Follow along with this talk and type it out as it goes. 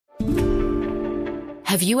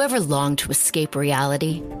Have you ever longed to escape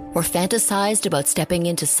reality or fantasized about stepping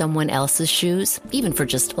into someone else's shoes, even for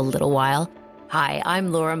just a little while? Hi,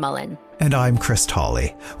 I'm Laura Mullen. And I'm Chris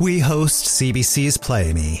Tolley. We host CBC's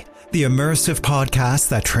Play Me, the immersive podcast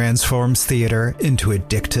that transforms theater into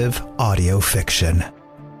addictive audio fiction.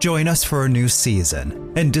 Join us for a new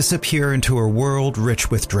season and disappear into a world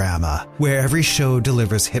rich with drama, where every show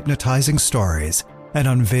delivers hypnotizing stories and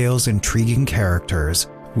unveils intriguing characters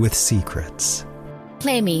with secrets.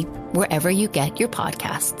 Play Me wherever you get your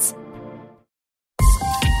podcasts.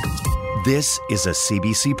 This is a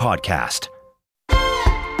CBC podcast.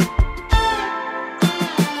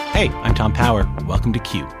 Hey, I'm Tom Power. Welcome to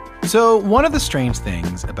Q. So one of the strange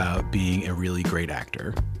things about being a really great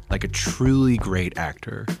actor, like a truly great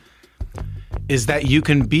actor, is that you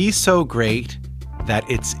can be so great that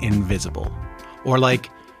it's invisible. Or like,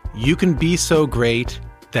 you can be so great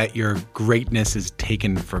that your greatness is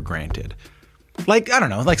taken for granted. Like, I don't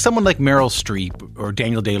know, like someone like Meryl Streep or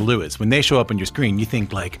Daniel Day-Lewis, when they show up on your screen, you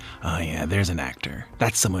think like, oh yeah, there's an actor.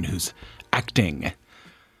 That's someone who's acting.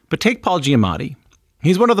 But take Paul Giamatti.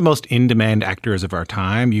 He's one of the most in-demand actors of our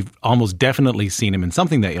time. You've almost definitely seen him in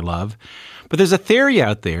something that you love. But there's a theory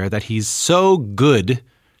out there that he's so good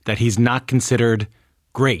that he's not considered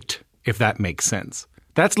great, if that makes sense.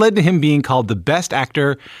 That's led to him being called the best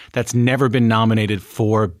actor that's never been nominated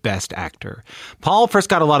for Best Actor. Paul first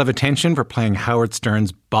got a lot of attention for playing Howard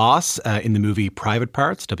Stern's boss in the movie Private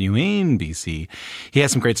Parts, WNBC. He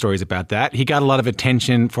has some great stories about that. He got a lot of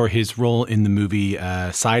attention for his role in the movie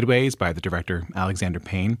Sideways by the director Alexander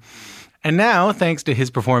Payne. And now, thanks to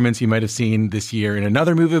his performance you might have seen this year in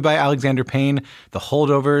another movie by Alexander Payne, The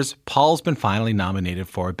Holdovers, Paul's been finally nominated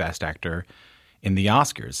for Best Actor in the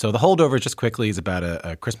Oscars. So The Holdovers, just quickly, is about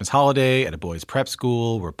a Christmas holiday at a boys' prep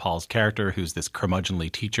school where Paul's character, who's this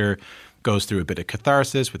curmudgeonly teacher, goes through a bit of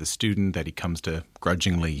catharsis with a student that he comes to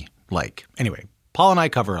grudgingly like. Anyway, Paul and I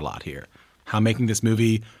cover a lot here. How making this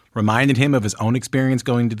movie reminded him of his own experience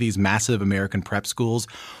going to these massive American prep schools,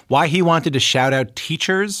 why he wanted to shout out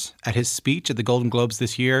teachers at his speech at the Golden Globes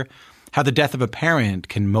this year, how the death of a parent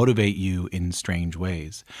can motivate you in strange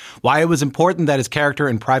ways, why it was important that his character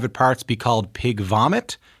in Private Parts be called Pig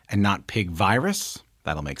Vomit and not Pig Virus.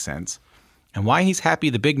 That'll make sense. And why he's happy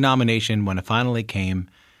the big nomination, when it finally came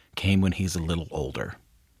when he's a little older.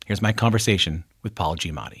 Here's my conversation with Paul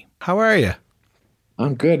Giamatti. How are you?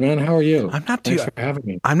 I'm good, man. How are you? Thanks for having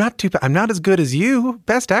me. I'm not as good as you.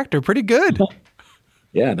 Best actor, pretty good.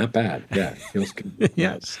 Yeah, not bad. Yeah, feels good.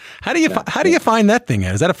 Yeah. Nice. How do you find that thing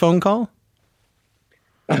out? Is that a phone call?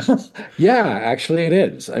 Yeah, actually it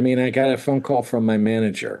is. I mean, I got a phone call from my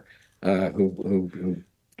manager, who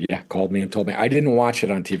called me and told me I didn't watch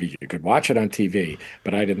it on TV. You could watch it on TV,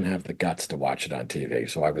 but I didn't have the guts to watch it on TV,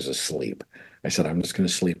 so I was asleep. I said, I'm just going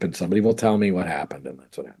to sleep and somebody will tell me what happened, and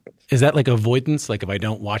that's what happened. Is that like avoidance? Like if I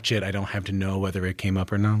don't watch it, I don't have to know whether it came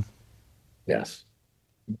up or no? Yes.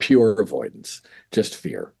 Pure avoidance, just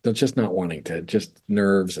fear. Just not wanting to, just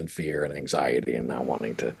nerves and fear and anxiety and not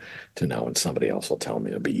wanting to know, and somebody else will tell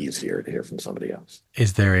me. It'll be easier to hear from somebody else.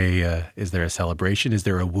 Is there a celebration? Is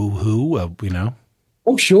there a woo-hoo,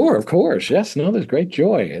 Oh, sure, of course. Yes, no, there's great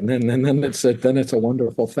joy. And then it's a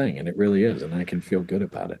wonderful thing, and it really is, and I can feel good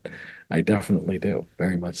about it. I definitely do,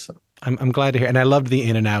 very much so. I'm glad to hear. And I loved the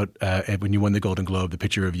In-N-Out, when you won the Golden Globe, the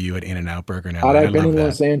picture of you at In-N-Out Burger. Now, Had I been in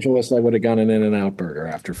Los Angeles, I would have gone an In-N-Out Burger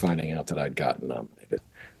after finding out that I'd gotten nominated.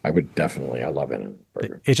 I love In-N-Out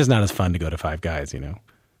Burger. It's just not as fun to go to Five Guys,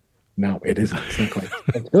 No, it isn't. It's not quite.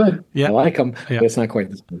 It's good. Yeah. I like them, but it's not quite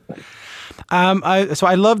the same thing. So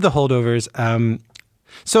I love The Holdovers.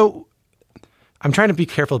 So I'm trying to be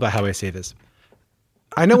careful about how I say this.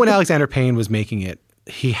 I know when Alexander Payne was making it,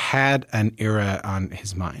 he had an era on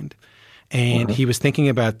his mind. And he was thinking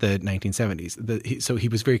about the 1970s. So he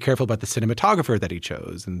was very careful about the cinematographer that he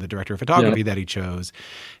chose and the director of photography that he chose.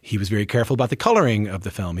 He was very careful about the coloring of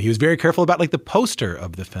the film. He was very careful about like the poster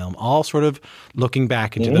of the film, all sort of looking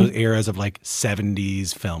back into those eras of like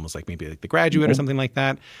 70s films, like maybe like The Graduate or something like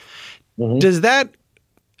that. Does that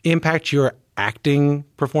impact your acting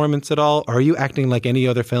performance at all? Or are you acting like any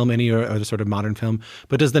other film, any other sort of modern film?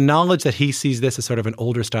 But does the knowledge that he sees this as sort of an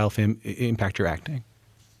older style film impact your acting?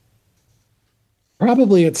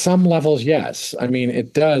 Probably at some levels, yes. I mean,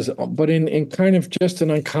 it does, but in kind of just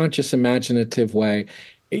an unconscious, imaginative way.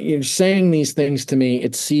 You're saying these things to me,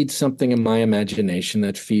 it seeds something in my imagination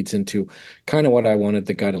that feeds into kind of what I wanted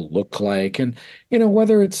the guy to look like. And,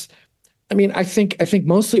 whether it's, I think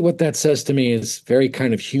mostly what that says to me is very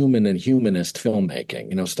kind of human and humanist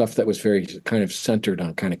filmmaking, stuff that was very kind of centered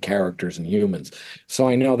on kind of characters and humans. So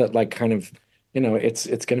I know that like kind of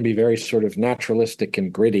it's going to be very sort of naturalistic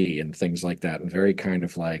and gritty and things like that, and very kind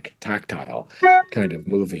of like tactile kind of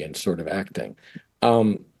movie and sort of acting.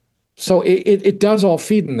 So it does all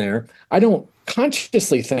feed in there. I don't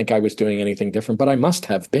consciously think I was doing anything different, but I must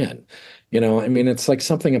have been. I mean, it's like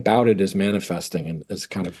something about it is manifesting and is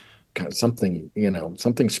kind of something,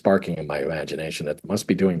 something sparking in my imagination. It must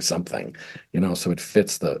be doing something, so it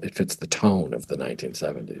fits the tone of the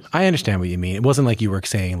 1970s. I understand what you mean. It wasn't like you were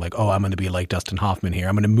saying like, oh, I'm going to be like Dustin Hoffman here.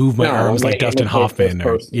 I'm going to move my arms like Dustin Hoffman.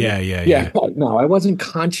 Yeah. No, I wasn't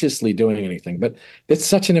consciously doing anything, but it's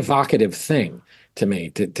such an evocative thing to me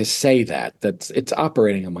to say that it's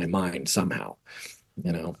operating on my mind somehow.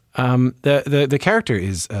 The character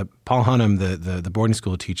is Paul Hunnam, the boarding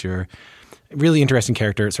school teacher. Really interesting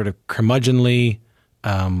character, sort of curmudgeonly,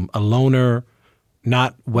 a loner,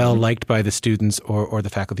 not well liked by the students or the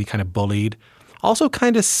faculty, kind of bullied. Also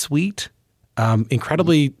kind of sweet,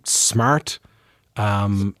 incredibly smart,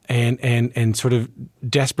 and sort of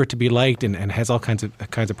desperate to be liked, and has all kinds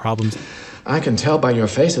of problems. I can tell by your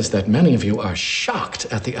faces that many of you are shocked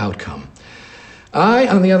at the outcome. I,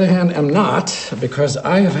 on the other hand, am not, because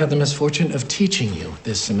I have had the misfortune of teaching you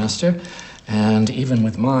this semester, and even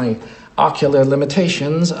with my ocular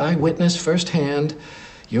limitations, I witnessed firsthand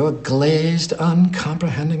your glazed,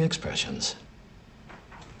 uncomprehending expressions.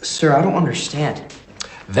 Sir, I don't understand.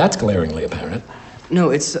 That's glaringly apparent.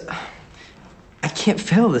 No, I can't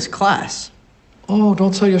fail this class. Oh,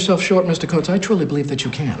 don't sell yourself short, Mr. Coates. I truly believe that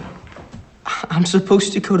you can. I'm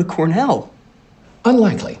supposed to go to Cornell.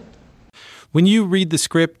 Unlikely. When you read the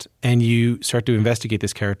script and you start to investigate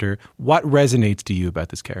this character, what resonates to you about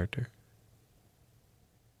this character?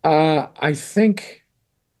 I think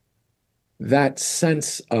that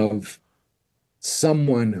sense of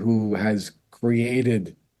someone who has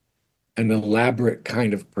created an elaborate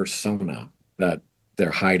kind of persona that they're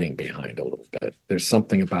hiding behind a little bit. There's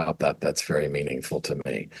something about that that's very meaningful to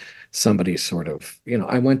me. Somebody sort of,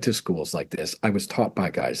 I went to schools like this. I was taught by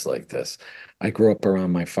guys like this. I grew up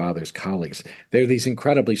around my father's colleagues. They're these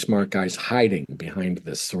incredibly smart guys hiding behind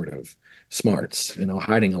this sort of smarts,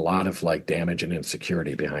 hiding a lot of like damage and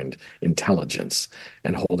insecurity behind intelligence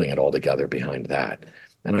and holding it all together behind that.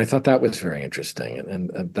 And I thought that was very interesting, and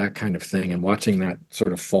that kind of thing, and watching that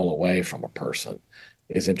sort of fall away from a person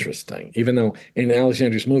is interesting. Even though in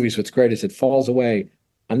Alexander's movies, what's great is it falls away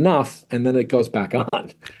enough and then it goes back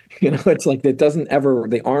on. It's like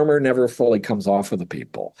the armor never fully comes off of the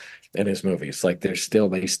people in his movies. Like they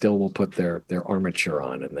still will put their armature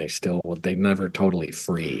on, and they never totally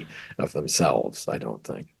free of themselves, I don't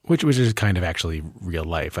think. Which is kind of actually real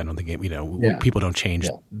life. I don't think, people don't change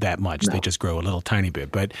that much. No. They just grow a little tiny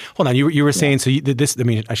bit. But hold on, you were saying, so this, I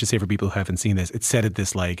mean, I should say for people who haven't seen this, it's set at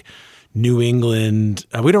this like New England.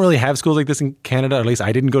 We don't really have schools like this in Canada. At least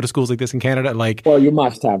I didn't go to schools like this in Canada. Well, you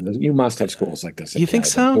must have schools like this. You think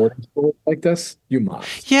so? Boarding schools like this, you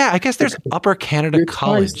must. Yeah, I guess there's Upper Canada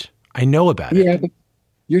College. I know about it. Yeah, but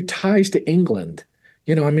your ties to England.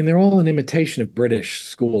 I mean, they're all an imitation of British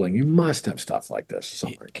schooling. You must have stuff like this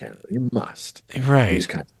somewhere in Canada. You must. Right. These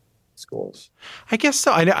kinds of schools. I guess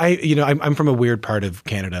so. I'm from a weird part of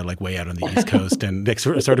Canada, like way out on the East Coast, and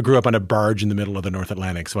sort of grew up on a barge in the middle of the North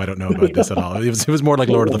Atlantic, so I don't know about this at all. It was more like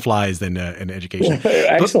Lord of the Flies than an education.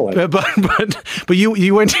 Excellent. But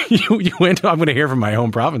you went. I'm going to hear from my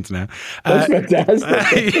home province now. That's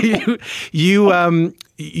fantastic.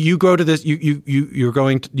 You go to this. You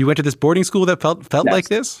went to this boarding school that felt yes. like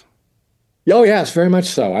this. Oh, yes, very much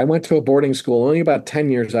so. I went to a boarding school only about 10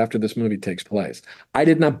 years after this movie takes place. I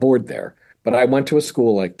did not board there, but I went to a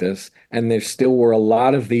school like this, and there still were a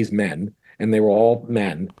lot of these men, and they were all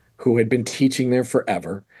men who had been teaching there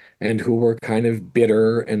forever and who were kind of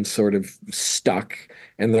bitter and sort of stuck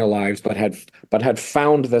in their lives, but had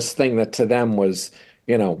found this thing that to them was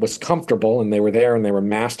comfortable, and they were there and they were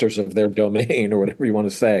masters of their domain or whatever you want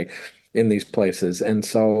to say in these places. And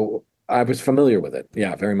so I was familiar with it.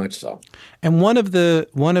 Yeah, very much so. And one of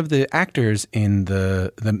the actors in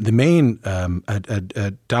the main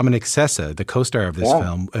Dominic Sessa, the co-star of this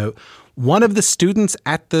film, one of the students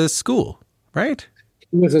at the school, right?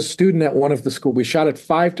 He was a student at one of the schools. We shot at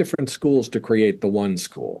 5 different schools to create the one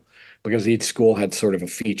school, because each school had sort of a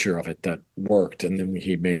feature of it that worked, and then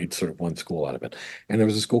he made sort of one school out of it. And there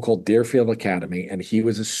was a school called Deerfield Academy, and he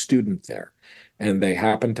was a student there. And they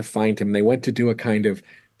happened to find him. They went to do a kind of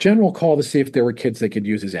general call to see if there were kids they could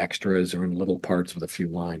use as extras or in little parts with a few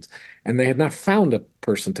lines. And they had not found a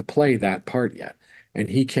person to play that part yet. And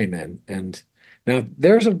he came in. And now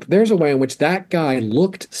there's a way in which that guy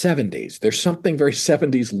looked 70s. There's something very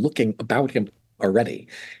 70s looking about him already.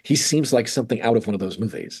 He seems like something out of one of those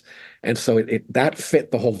movies. And so that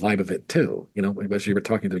fit the whole vibe of it too. As you were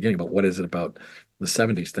talking at the beginning about what is it about the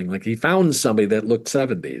 70s thing. Like he found somebody that looked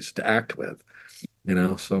 70s to act with,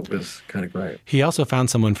 so it was kind of great. He also found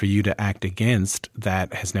someone for you to act against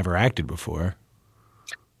that has never acted before.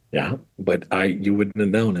 Yeah, but you wouldn't have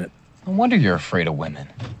known it. No wonder you're afraid of women.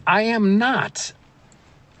 I am not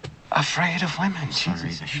afraid of women. Sorry,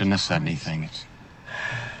 I shouldn't have said anything.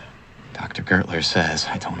 Dr. Gertler says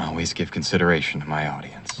I don't always give consideration to my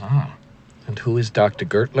audience. Oh. And who is Dr.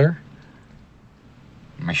 Gertler?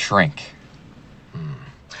 My shrink.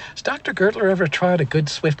 Has Dr. Gertler ever tried a good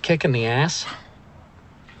swift kick in the ass?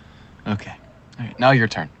 Okay. All right, now your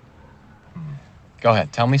turn. Go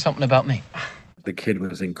ahead. Tell me something about me. The kid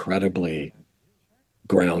was incredibly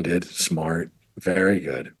grounded, smart, very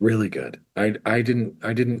good, really good. I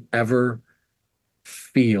didn't ever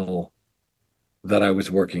feel that I was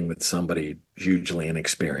working with somebody hugely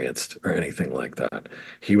inexperienced or anything like that.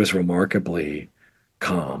 He was remarkably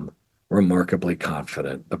calm, remarkably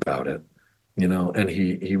confident about it, and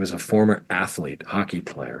he was a former athlete, hockey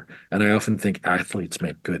player. And I often think athletes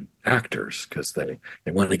make good actors because they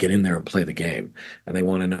want to get in there and play the game. And they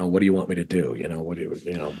want to know, what do you want me to do?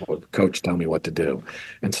 Coach, tell me what to do.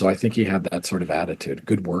 And so I think he had that sort of attitude,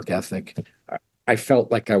 good work ethic. I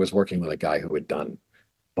felt like I was working with a guy who had done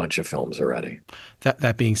bunch of films already.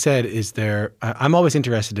 That being said, I'm always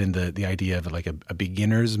interested in the idea of like a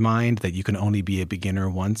beginner's mind, that you can only be a beginner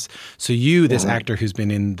once. So you, this actor who's been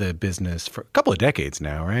in the business for a couple of decades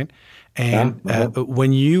now, right? And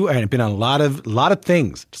when you have been on a lot of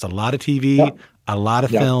things, just a lot of TV, a lot of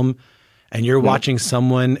film, and you're watching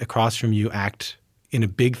someone across from you act in a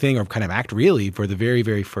big thing or kind of act really for the very,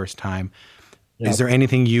 very first time, is there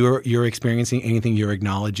anything you're experiencing, anything you're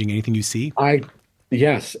acknowledging, anything you see?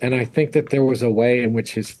 Yes, and I think that there was a way in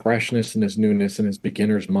which his freshness and his newness and his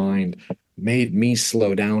beginner's mind made me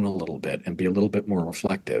slow down a little bit and be a little bit more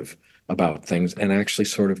reflective about things and actually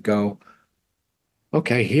sort of go,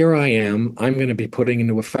 okay, here I am. I'm going to be putting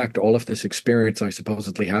into effect all of this experience I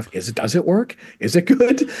supposedly have. Does it work? Is it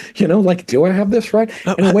good? Do I have this right?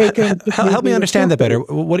 In a way, help me understand that better.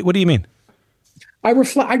 What do you mean?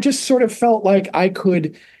 I just sort of felt like I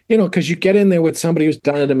could, because you get in there with somebody who's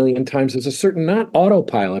done it a million times. There's a certain, not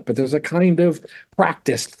autopilot, but there's a kind of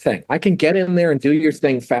practiced thing. I can get in there and do your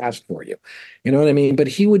thing fast for you. You know what I mean? But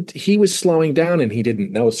he was slowing down and he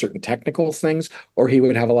didn't know certain technical things, or he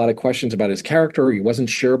would have a lot of questions about his character, or he wasn't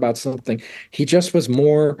sure about something. He just was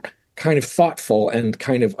more kind of thoughtful and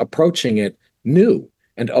kind of approaching it new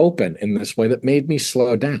and open in this way that made me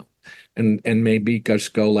slow down. And maybe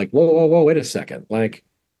just go like, whoa, wait a second. Like,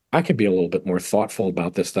 I can be a little bit more thoughtful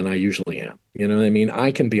about this than I usually am. You know what I mean?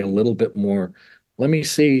 I can be a little bit more, let me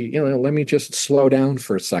just slow down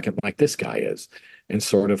for a second like this guy is, and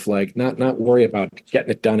sort of like not worry about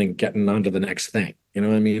getting it done and getting on to the next thing. You know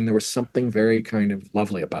what I mean? There was something very kind of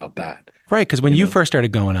lovely about that. Right, because when you first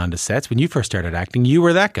started going on to sets, when you first started acting, you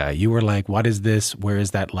were that guy. You were like, what is this? Where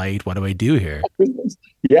is that light? What do I do here?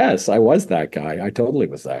 Yes, I was that guy. I totally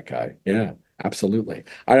was that guy. Yeah, absolutely.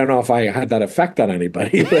 I don't know if I had that effect on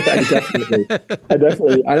anybody, but I I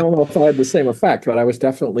don't know if I had the same effect, but I was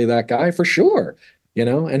definitely that guy for sure.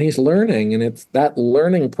 And he's learning, and it's that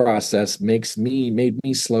learning process made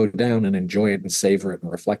me slow down and enjoy it and savor it and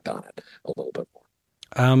reflect on it a little bit more.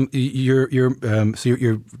 So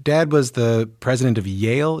your dad was the president of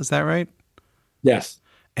Yale, is that right? Yes.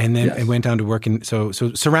 And then it went on to work so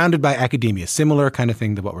surrounded by academia, similar kind of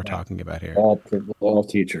thing to what we're talking about here. All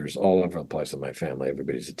teachers, all over the place in my family.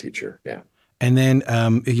 Everybody's a teacher. Yeah. And then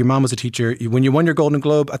your mom was a teacher. When you won your Golden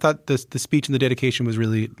Globe, I thought the speech and the dedication was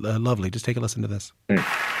really lovely. Just take a listen to this.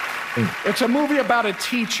 It's a movie about a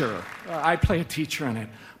teacher. I play a teacher in it.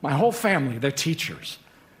 My whole family, they're teachers.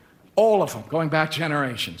 All of them, going back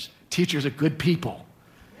generations. Teachers are good people.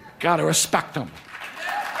 Got to respect them.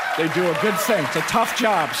 They do a good thing. It's a tough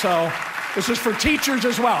job. So this is for teachers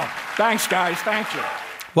as well. Thanks, guys. Thank you.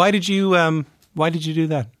 Why did you do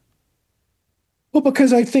that? Well,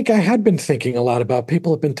 because I think I had been thinking a lot about,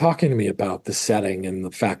 people have been talking to me about the setting and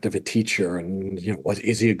the fact of a teacher and,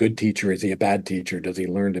 is he a good teacher? Is he a bad teacher? Does he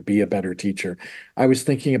learn to be a better teacher? I was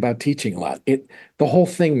thinking about teaching a lot. The whole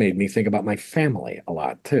thing made me think about my family a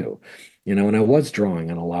lot too, and I was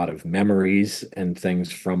drawing on a lot of memories and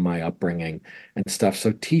things from my upbringing and stuff.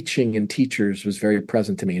 So teaching and teachers was very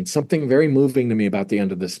present to me, and something very moving to me about the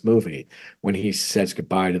end of this movie when he says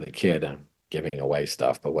goodbye to the kid. Giving away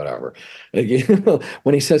stuff, but whatever.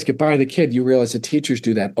 When he says goodbye to the kid, you realize that teachers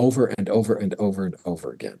do that over and over and over and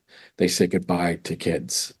over again. They say goodbye to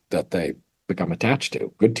kids that they become attached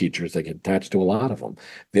to. Good teachers, they get attached to a lot of them.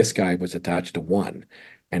 This guy was attached to one,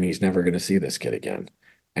 and he's never going to see this kid again.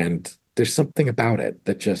 And there's something about it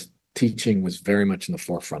that just teaching was very much in the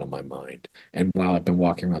forefront of my mind. And while I've been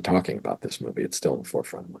walking around talking about this movie, it's still in the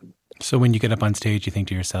forefront of my mind. So when you get up on stage, you think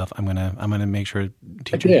to yourself, I'm gonna make sure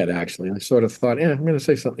teachers. I did, actually. I sort of thought, I'm going to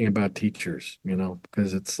say something about teachers,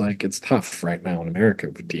 because it's like it's tough right now in America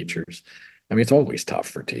for teachers. I mean, it's always tough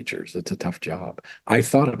for teachers. It's a tough job. I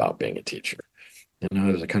thought about being a teacher. There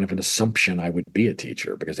was a kind of an assumption I would be a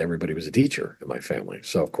teacher because everybody was a teacher in my family.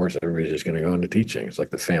 So of course everybody's just going to go into teaching. It's like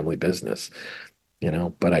the family business,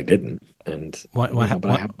 but I didn't. And what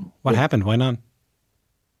happened? Why not?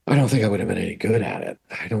 I don't think I would have been any good at it.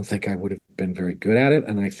 I don't think I would have been very good at it.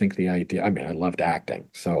 And I think the idea, I loved acting.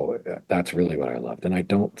 So that's really what I loved. And I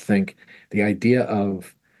don't think the idea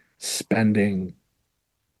of spending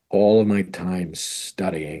all of my time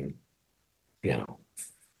studying,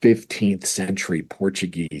 15th century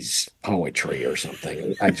Portuguese poetry or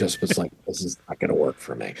something. I just was like, this is not going to work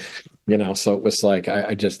for me, so it was like,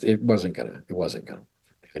 it wasn't gonna.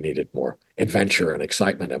 I needed more adventure and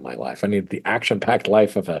excitement in my life. I needed the action-packed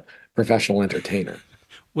life of a professional entertainer.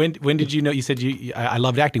 When did you know, you said I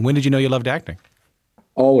loved acting. When did you know you loved acting?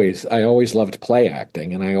 Always. I always loved play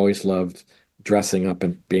acting, and I always loved dressing up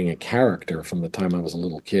and being a character from the time I was a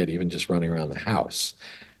little kid, even just running around the house.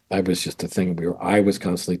 That was just a thing I was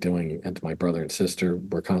constantly doing, and my brother and sister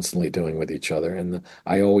were constantly doing with each other. And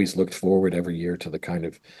I always looked forward every year to the kind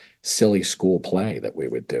of silly school play that we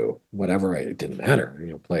would do. Whatever, it didn't matter,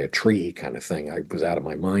 play a tree kind of thing. I was out of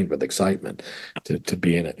my mind with excitement to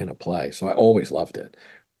be in a play. So I always loved it.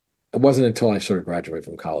 It wasn't until I sort of graduated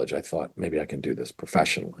from college I thought maybe I can do this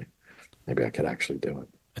professionally. Maybe I could actually do it.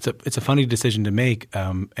 It's a funny decision to make,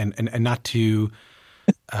 and not to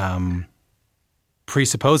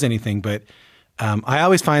presuppose anything, but I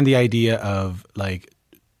always find the idea of like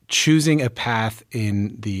choosing a path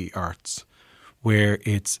in the arts where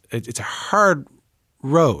it's a hard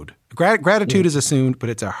road. Gratitude is assumed, but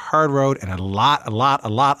it's a hard road, and a lot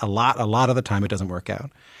of the time it doesn't work out.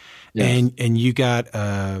 Yes. And you got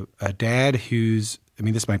a dad who's,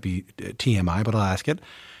 this might be TMI, but I'll ask it.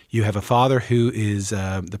 You have a father who is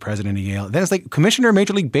the president of Yale. Then it's like commissioner of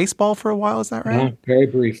Major League Baseball for a while. Is that right? Very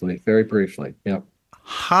briefly. Yep.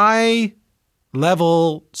 High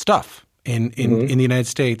level stuff in the United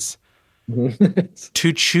States.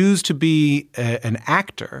 To choose to be an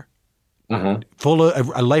actor, full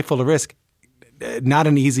of a life full of risk, not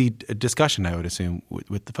an easy discussion, I would assume,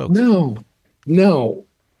 with the folks. No.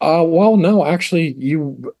 Well, no, actually,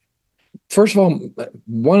 first of all,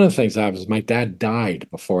 one of the things was my dad died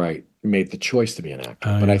before I made the choice to be an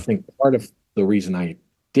actor. But I think part of the reason I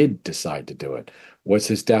did decide to do it was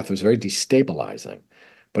his death was very destabilizing.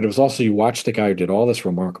 But it was also, you watched a guy who did all this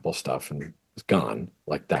remarkable stuff and was gone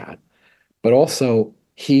like that. But also,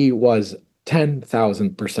 he was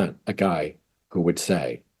 10,000% a guy who would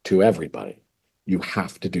say to everybody, you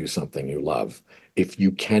have to do something you love. If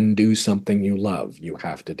you can do something you love, you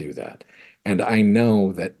have to do that. And I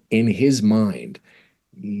know that in his mind,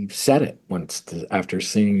 he said it once after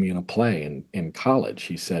seeing me in a play in college.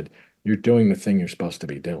 He said, you're doing the thing you're supposed to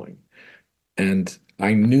be doing. And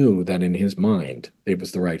I knew that in his mind, it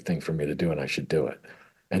was the right thing for me to do and I should do it.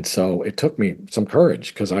 And so it took me some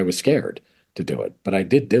courage because I was scared to do it. But I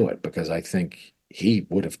did do it because I think he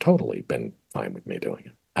would have totally been fine with me doing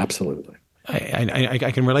it. Absolutely.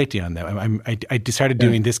 I can relate to you on that. I started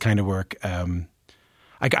doing this kind of work. I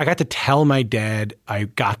got to tell my dad I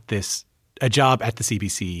got a job at the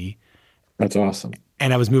CBC. That's awesome.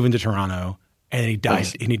 And I was moving to Toronto, and he died.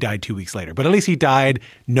 Awesome. And he died 2 weeks later. But at least he died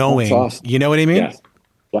knowing. That's awesome. You know what I mean? Yes.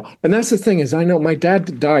 Yeah. And that's the thing is, I know my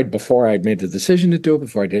dad died before I made the decision to do it.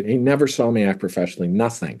 Before I did, he never saw me act professionally.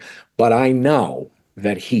 Nothing. But I know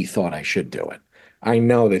that he thought I should do it. I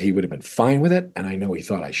know that he would have been fine with it, and I know he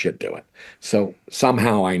thought I should do it. So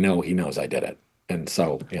somehow I know he knows I did it, and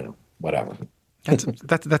so whatever. That's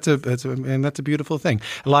a beautiful thing.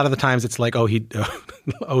 A lot of the times it's like, he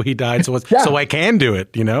died, so I can do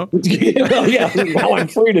it, Now I'm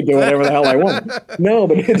free to do whatever the hell I want. No,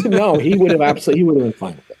 but he would have been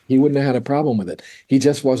fine with it. He wouldn't have had a problem with it. He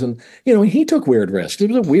just wasn't, he took weird risks. It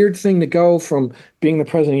was a weird thing to go from being the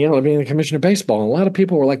president of Yale to being the commissioner of baseball. And a lot of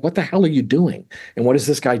people were like, what the hell are you doing? And what is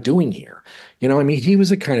this guy doing here? He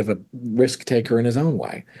was a kind of a risk taker in his own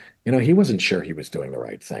way. He wasn't sure he was doing the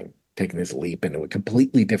right thing, taking this leap into a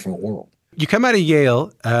completely different world. You come out of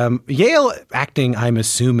Yale. Yale acting, I'm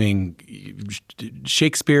assuming,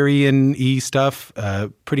 Shakespearean-y stuff,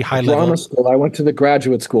 pretty high level. Drama school. I went to the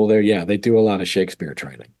graduate school there. Yeah, they do a lot of Shakespeare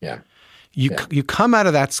training. Yeah. You come out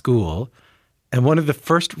of that school, And one of the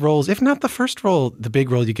first roles, if not the first role, the big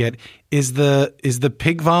role you get is the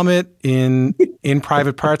pig vomit in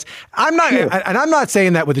Private Parts. I'm not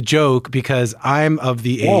saying that with a joke, because I'm of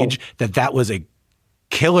the age that was a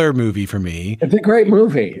killer movie for me. It's a great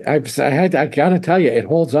movie. I got to tell you, it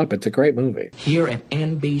holds up. It's a great movie. Here at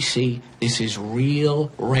NBC, this is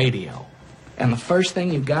real radio. And the first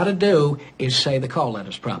thing you've got to do is say the call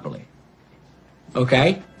letters properly.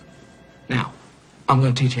 Okay? Now, I'm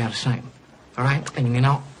going to teach you how to say them. All right? And, you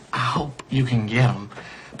know, I hope you can get them.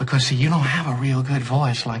 Because, see, you don't have a real good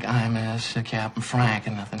voice like IMS, Captain Frank,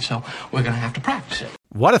 and nothing. So we're going to have to practice it.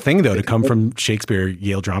 What a thing, though, to come from Shakespeare,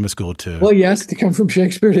 Yale Drama School to... Well, yes, to come from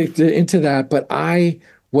Shakespeare into that. But I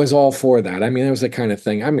was all for that. I mean, that was the kind of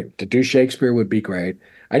thing. I mean, to do Shakespeare would be great.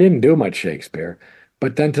 I didn't do much Shakespeare.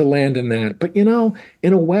 But then to land in that. But, you know,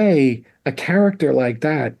 in a way, a character like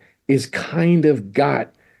that is kind of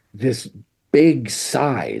got this big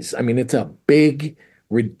size. I mean, it's a big,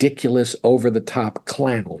 ridiculous, over-the-top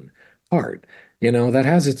clown part, you know, that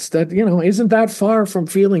has its, that, you know, isn't that far from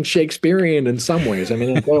feeling Shakespearean in some ways. I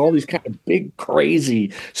mean, it's got all these kind of big,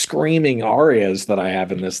 crazy, screaming arias that I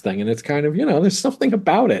have in this thing. And it's kind of, you know, there's something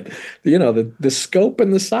about it. You know, the scope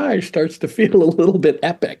and the size starts to feel a little bit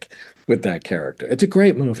epic with that character. It's a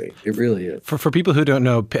great movie. It really is. For people who don't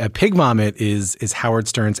know, Pig Vomit is Howard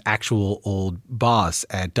Stern's actual old boss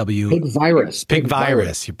at Pig Virus. Pig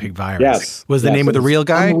Virus. Pig Virus. Yes. Was the name of the real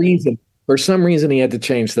guy? For some reason, he had to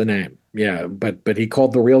change the name. Yeah, but he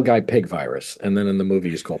called the real guy Pig Virus, and then in the movie,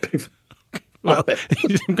 he's called Pig Virus. Well,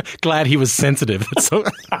 glad he was sensitive. So,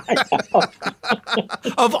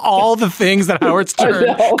 of all the things that Howard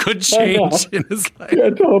Stern could change in his life.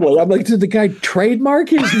 Yeah, totally. I'm like, did the guy trademark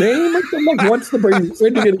his name? I'm like, what's the are you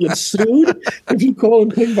afraid you're going to get sued if you call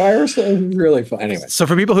him Pig Virus? It's really fun. Anyway. So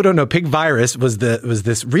for people who don't know, Pig Virus was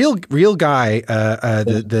this real guy,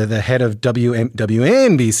 the head of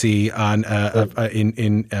WNBC on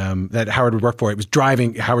that Howard would work for. It was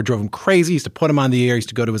Howard drove him crazy. He used to put him on the air. He used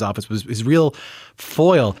to go to his office. It was his real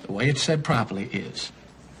foil. The way it's said properly is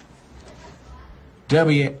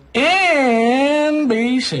WNBC.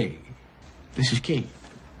 This is key.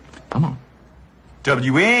 Come on.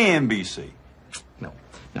 WNBC. No.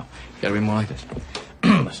 You gotta be more like this.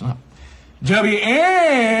 Listen up. WNBC.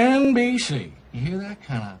 You hear that?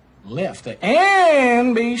 Kind of lift. The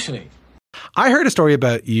NBC. I heard a story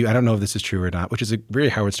about you. I don't know if this is true or not, which is a very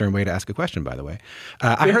Howard Stern way to ask a question, by the way.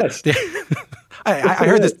 I heard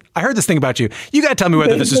this thing about you. You got to tell me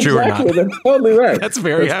whether this is true or not. That's totally right. That's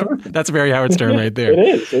very Howard Stern right there.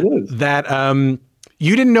 It is. That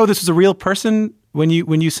you didn't know this was a real person when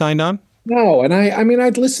you signed on? No, and I mean,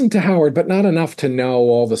 I'd listened to Howard, but not enough to know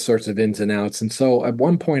all the sorts of ins and outs. And so at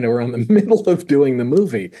one point around the middle of doing the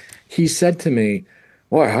movie, he said to me,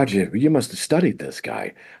 "Boy, you must have studied this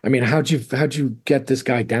guy. I mean, how'd you get this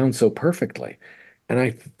guy down so perfectly?" And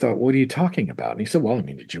I thought, "What are you talking about?" And he said, "Well, I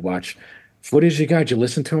mean, did you watch footage of the guy? Did you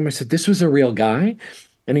listen to him?" I said, "This was a real guy?"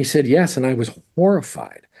 And he said, "Yes." And I was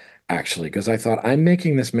horrified, actually, because I thought, I'm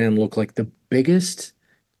making this man look like the biggest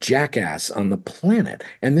jackass on the planet.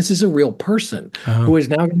 And this is a real person who is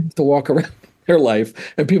now going to have to walk around their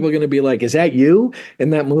life, and people are going to be like, "Is that you in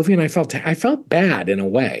that movie?" And I felt bad in a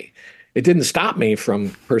way. It didn't stop me from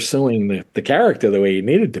pursuing the character the way he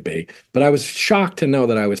needed to be, but I was shocked to know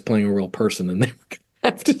that I was playing a real person, and they were going to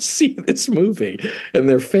have to see this movie, and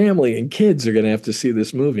their family and kids are going to have to see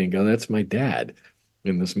this movie and go, "That's my dad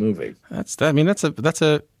in this movie." That's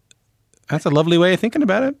a lovely way of thinking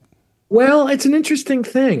about it. Well, it's an interesting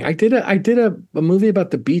thing. I did a movie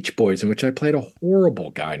about the Beach Boys in which I played a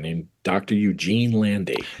horrible guy named Dr. Eugene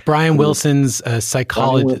Landy. Brian Wilson's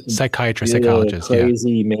psychiatrist.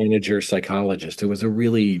 Crazy manager psychologist who was a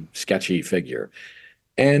really sketchy figure.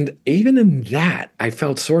 And even in that, I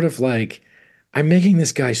felt sort of like, I'm making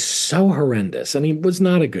this guy so horrendous. And he was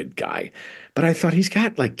not a good guy. But I thought, he's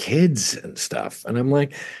got like kids and stuff. And I'm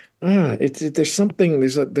like,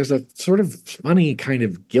 there's a sort of funny kind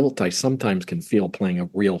of guilt I sometimes can feel playing a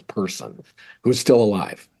real person who's still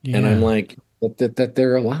alive. Yeah. And I'm like, that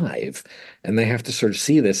they're alive and they have to sort of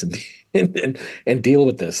see this and deal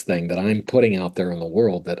with this thing that I'm putting out there in the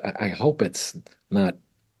world, that I hope it's not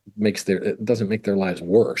it doesn't make their lives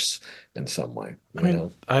worse in some way.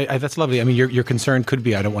 That's lovely. I mean, your concern could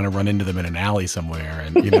be, I don't want to run into them in an alley somewhere.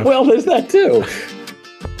 And, you know. Well, there's that too.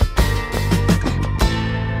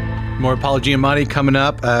 More Paul Giamatti coming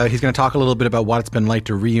up. He's going to talk a little bit about what it's been like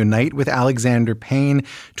to reunite with Alexander Payne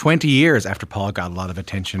 20 years after Paul got a lot of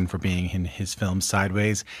attention for being in his film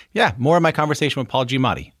Sideways. Yeah, more of my conversation with Paul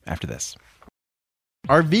Giamatti after this.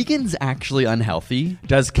 Are vegans actually unhealthy?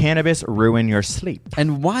 Does cannabis ruin your sleep?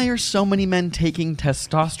 And why are so many men taking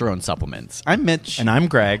testosterone supplements? I'm Mitch. And I'm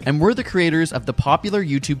Greg. And we're the creators of the popular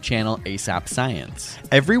YouTube channel ASAP Science.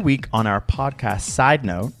 Every week on our podcast Side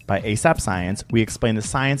Note by ASAP Science, we explain the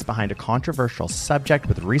science behind a controversial subject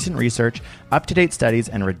with recent research, up-to-date studies,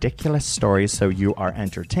 and ridiculous stories so you are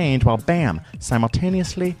entertained while, bam,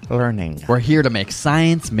 simultaneously learning. We're here to make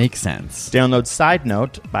science make sense. Download Side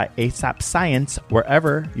Note by ASAP Science wherever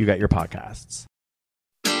you get your podcasts.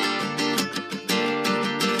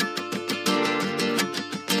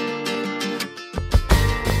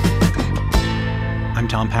 I'm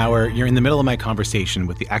Tom Power. You're in the middle of my conversation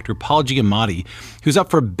with the actor Paul Giamatti, who's up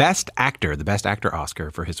for Best Actor, the Best Actor Oscar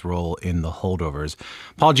for his role in The Holdovers.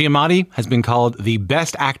 Paul Giamatti has been called the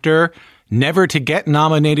best actor never to get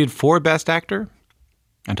nominated for Best Actor.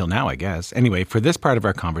 Until now, I guess. Anyway, for this part of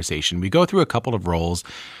our conversation, we go through a couple of roles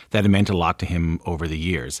that have meant a lot to him over the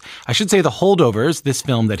years. I should say The Holdovers, this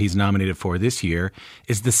film that he's nominated for this year,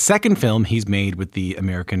 is the second film he's made with the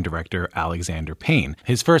American director Alexander Payne.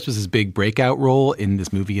 His first was his big breakout role in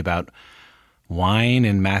this movie about wine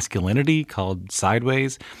and masculinity called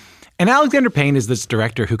Sideways. And Alexander Payne is this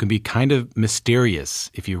director who can be kind of mysterious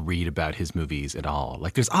if you read about his movies at all.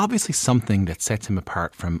 Like, there's obviously something that sets him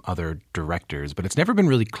apart from other directors, but it's never been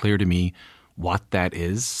really clear to me what that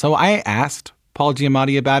is. So I asked Paul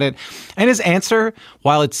Giamatti about it, and his answer,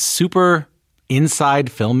 while it's super inside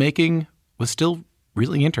filmmaking, was still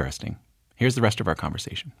really interesting. Here's the rest of our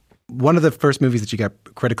conversation. One of the first movies that you got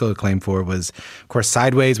critical acclaim for was, of course,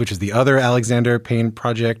 Sideways, which is the other Alexander Payne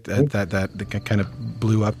project that kind of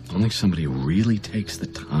blew up. Only somebody who really takes the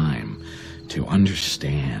time to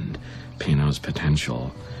understand Pino's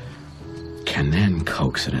potential can then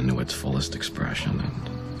coax it into its fullest expression.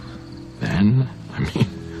 And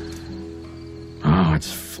then,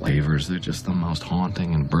 its flavors, they're just the most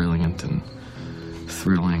haunting and brilliant and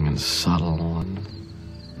thrilling and subtle and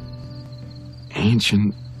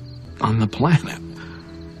ancient on the planet.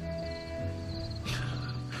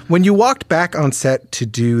 When you walked back on set to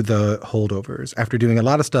do The Holdovers, after doing a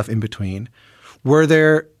lot of stuff in between, were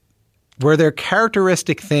there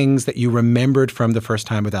characteristic things that you remembered from the first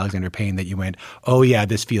time with Alexander Payne that you went, oh yeah,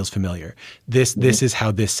 this feels familiar. This is how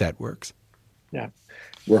this set works? Yeah.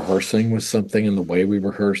 Rehearsing was something, in the way we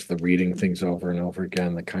rehearsed, the reading things over and over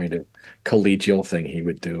again, the kind of collegial thing he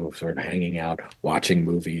would do, sort of hanging out, watching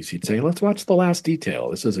movies. He'd say, let's watch The Last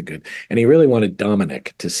Detail. This is a good... And he really wanted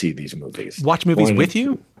Dominic to see these movies. Watch movies with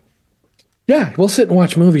you? Yeah, we'll sit and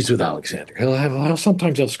watch movies with Alexander.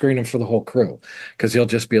 Sometimes he'll screen them for the whole crew because he'll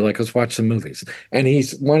just be like, let's watch some movies. And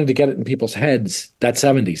he's wanted to get it in people's heads, that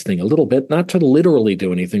 70s thing, a little bit, not to literally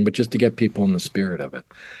do anything, but just to get people in the spirit of it.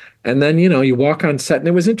 And then, you walk on set, and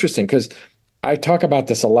it was interesting because I talk about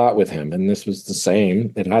this a lot with him, and this was the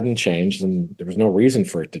same. It hadn't changed, and there was no reason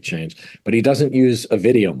for it to change. But he doesn't use a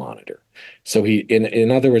video monitor. So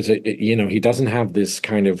in other words, he doesn't have this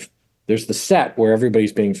kind of, there's the set where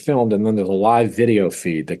everybody's being filmed, and then there's a live video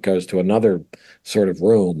feed that goes to another sort of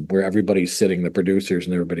room where everybody's sitting, the producers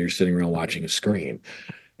and everybody are sitting around watching a screen.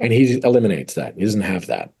 And he eliminates that. He doesn't have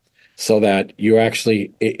that. So that you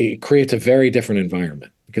actually, it creates a very different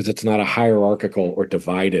environment because it's not a hierarchical or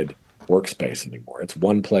divided workspace anymore. It's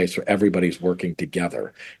one place where everybody's working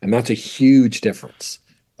together. And that's a huge difference.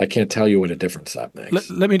 I can't tell you what a difference that makes.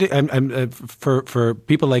 Let me do, for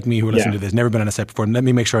people like me who are listening to this, never been on a set before, let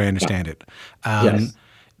me make sure I understand it. Yes.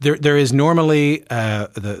 There is normally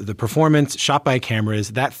the performance shot by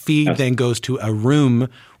cameras. That feed then goes to a room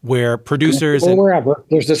where producers or wherever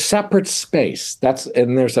there's a separate space. There's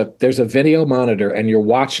a video monitor, and you're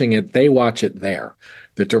watching it. They watch it there.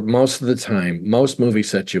 That most of the time, most movie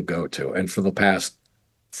sets you go to, and for the past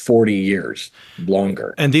 40 years,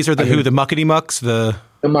 longer. And these are the muckety mucks, the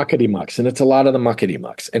muckety mucks, and it's a lot of the muckety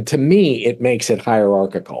mucks. And to me, it makes it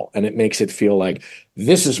hierarchical, and it makes it feel like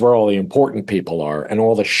this is where all the important people are, and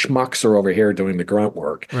all the schmucks are over here doing the grunt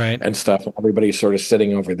work, right, and stuff. Everybody's sort of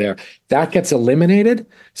sitting over there. That gets eliminated,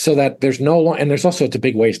 so that there's and there's also, it's a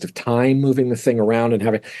big waste of time moving the thing around and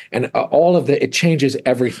having, and all of it changes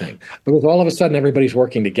everything because all of a sudden everybody's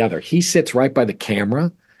working together. He sits right by the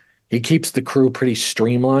camera. He keeps the crew pretty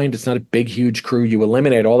streamlined. It's not a big, huge crew. You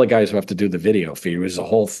eliminate all the guys who have to do the video feed. It was a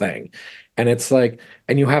whole thing. And it's like,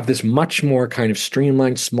 and you have this much more kind of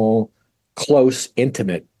streamlined, small, close,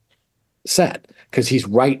 intimate set because he's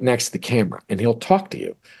right next to the camera and he'll talk to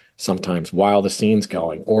you sometimes while the scene's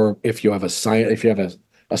going. Or if you have a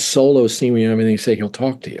solo scene where you have anything to say, he'll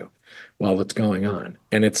talk to you while it's going on.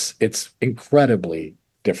 And it's incredibly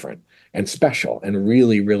different and special and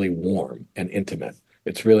really, really warm and intimate.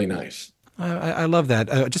 It's really nice. I love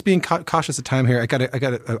that. Just being cautious of time here.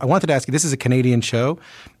 I wanted to ask you. This is a Canadian show.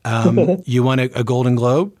 You won a Golden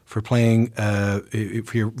Globe for playing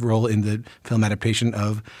for your role in the film adaptation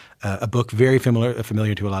of a book very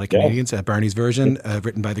familiar to a lot of Canadians. Barney's Version,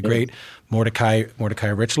 written by the great Mordecai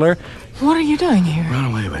Richler. What are you doing here? Run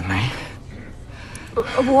away with me.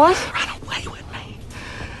 What? Run away with me.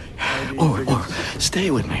 Or stay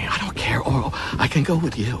with me. I don't care. Or I can go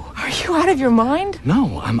with you. Are you out of your mind?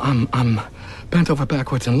 No, I'm bent over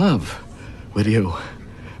backwards in love with you,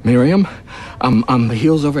 Miriam. I'm the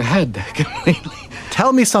heels over head completely.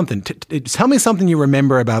 Tell me something. Tell me something you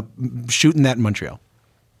remember about shooting that in Montreal.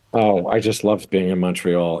 Oh, I just loved being in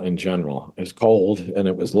Montreal in general. It was cold and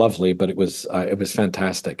it was lovely, but it was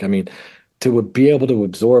fantastic. I mean, to be able to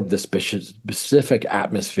absorb the specific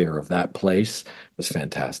atmosphere of that place was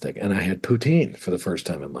fantastic. And I had poutine for the first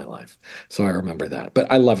time in my life. So I remember that.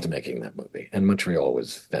 But I loved making that movie. And Montreal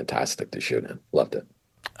was fantastic to shoot in. Loved it.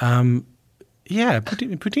 Yeah,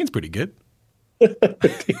 poutine's pretty good.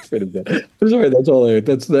 Poutine's pretty good. I'm sorry,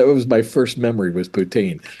 that was my first memory was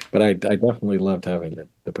poutine. But I definitely loved having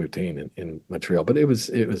the poutine in Montreal. But it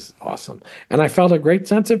was awesome. And I felt a great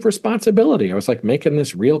sense of responsibility. I was like making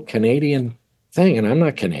this real Canadian thing, and I'm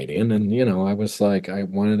not Canadian. And, I was like, I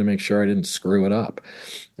wanted to make sure I didn't screw it up.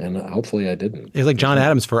 And hopefully I didn't. It's like John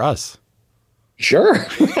Adams for us. Sure.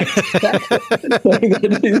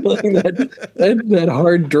 that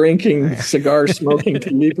hard drinking, cigar smoking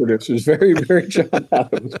TV producer is very, very John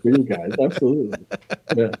Adams for you guys. Absolutely.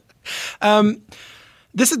 Yeah.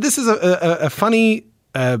 This is a funny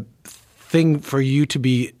thing for you to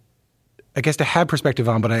be, I guess, to have perspective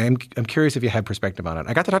on, but I'm curious if you had perspective on it.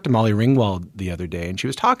 I got to talk to Molly Ringwald the other day, and she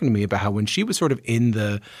was talking to me about how when she was sort of in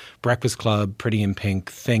the Breakfast Club, Pretty in Pink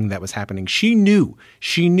thing that was happening, she knew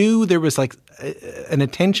there was like an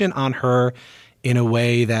attention on her in a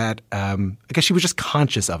way that I guess she was just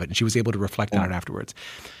conscious of it, and she was able to reflect on it afterwards.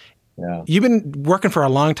 Yeah. You've been working for a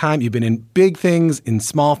long time. You've been in big things, in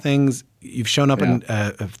small things. You've shown up in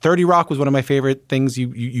 30 Rock was one of my favorite things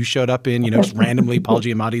you showed up in, just randomly. Paul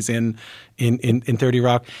Giamatti's in 30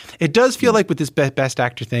 Rock. It does feel like with this Best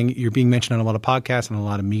Actor thing, you're being mentioned on a lot of podcasts and a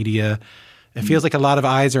lot of media. It feels like a lot of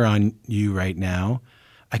eyes are on you right now.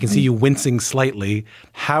 I can see you wincing slightly.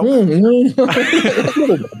 How? A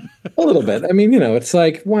little bit. I mean, it's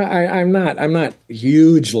like I'm not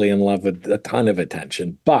hugely in love with a ton of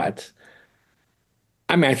attention, but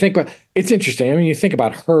I mean, I think it's interesting. I mean, you think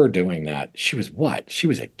about her doing that. She was what? She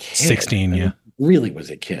was a kid. 16, yeah. Really was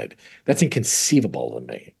a kid. That's inconceivable to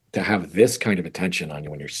me, to have this kind of attention on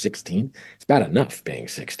you when you're 16. It's bad enough being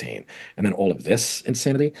 16. And then all of this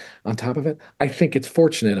insanity on top of it. I think it's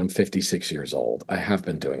fortunate I'm 56 years old. I have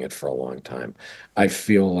been doing it for a long time. I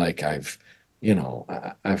feel like I've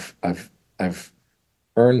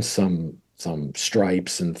earned some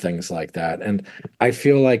stripes and things like that. And I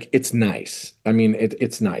feel like it's nice. I mean,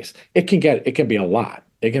 it's nice. It can be a lot.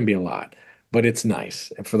 It can be a lot, but it's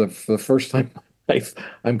nice. And for the first time in my life,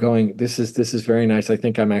 I'm going, this is very nice. I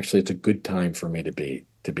think it's a good time for me to be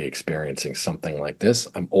experiencing something like this.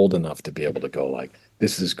 I'm old enough to be able to go like,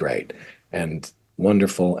 this is great and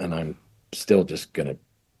wonderful. And I'm still just going to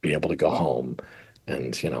be able to go home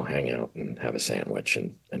and, hang out and have a sandwich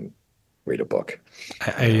and read a book.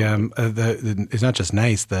 It's not just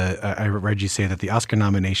nice. I read you say that the Oscar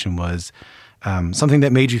nomination was something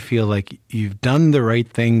that made you feel like you've done the right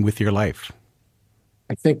thing with your life.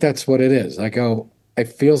 I think that's what it is. It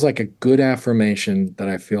feels like a good affirmation that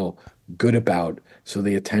I feel good about. So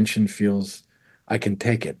the attention feels I can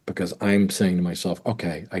take it because I'm saying to myself,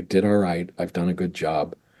 okay, I did all right. I've done a good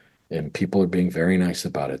job and people are being very nice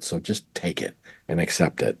about it. So just take it and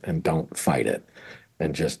accept it and don't fight it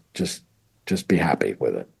and just be happy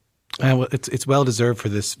with it. Well, it's well deserved for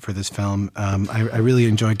this film. I really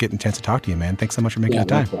enjoyed getting a chance to talk to you, man. Thanks so much for making the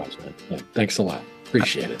time. Likewise, man. Yeah, thanks a lot.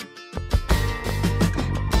 Appreciate it.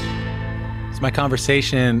 It's my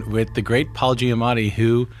conversation with the great Paul Giamatti,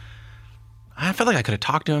 who I felt like I could have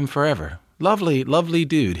talked to him forever. Lovely, lovely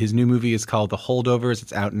dude. His new movie is called The Holdovers.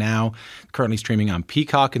 It's out now, currently streaming on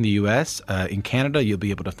Peacock in the U.S. In Canada, you'll be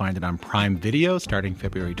able to find it on Prime Video starting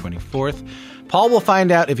February 24th. Paul will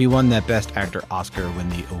find out if he won that Best Actor Oscar when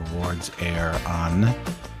the awards air on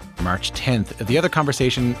March 10th. The other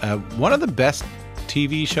conversation, one of the best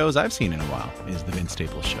TV shows I've seen in a while is the Vince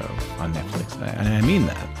Staples Show on Netflix. And I mean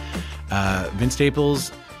that. Vince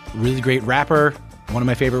Staples, really great rapper, one of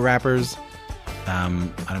my favorite rappers. I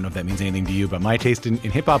don't know if that means anything to you, but my taste in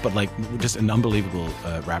hip hop, but like just an unbelievable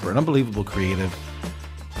rapper, an unbelievable creative.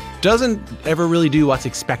 doesn't ever really do what's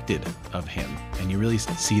expected of him. And you really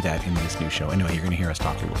see that in this new show. Anyway, you're going to hear us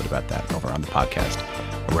talk a little bit about that over on the podcast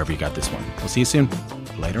or wherever you got this one. We'll see you soon.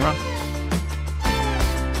 Later on.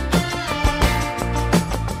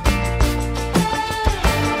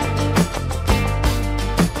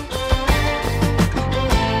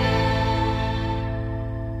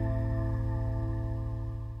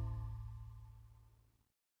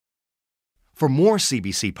 For more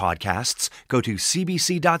CBC podcasts, go to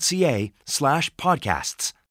cbc.ca/podcasts.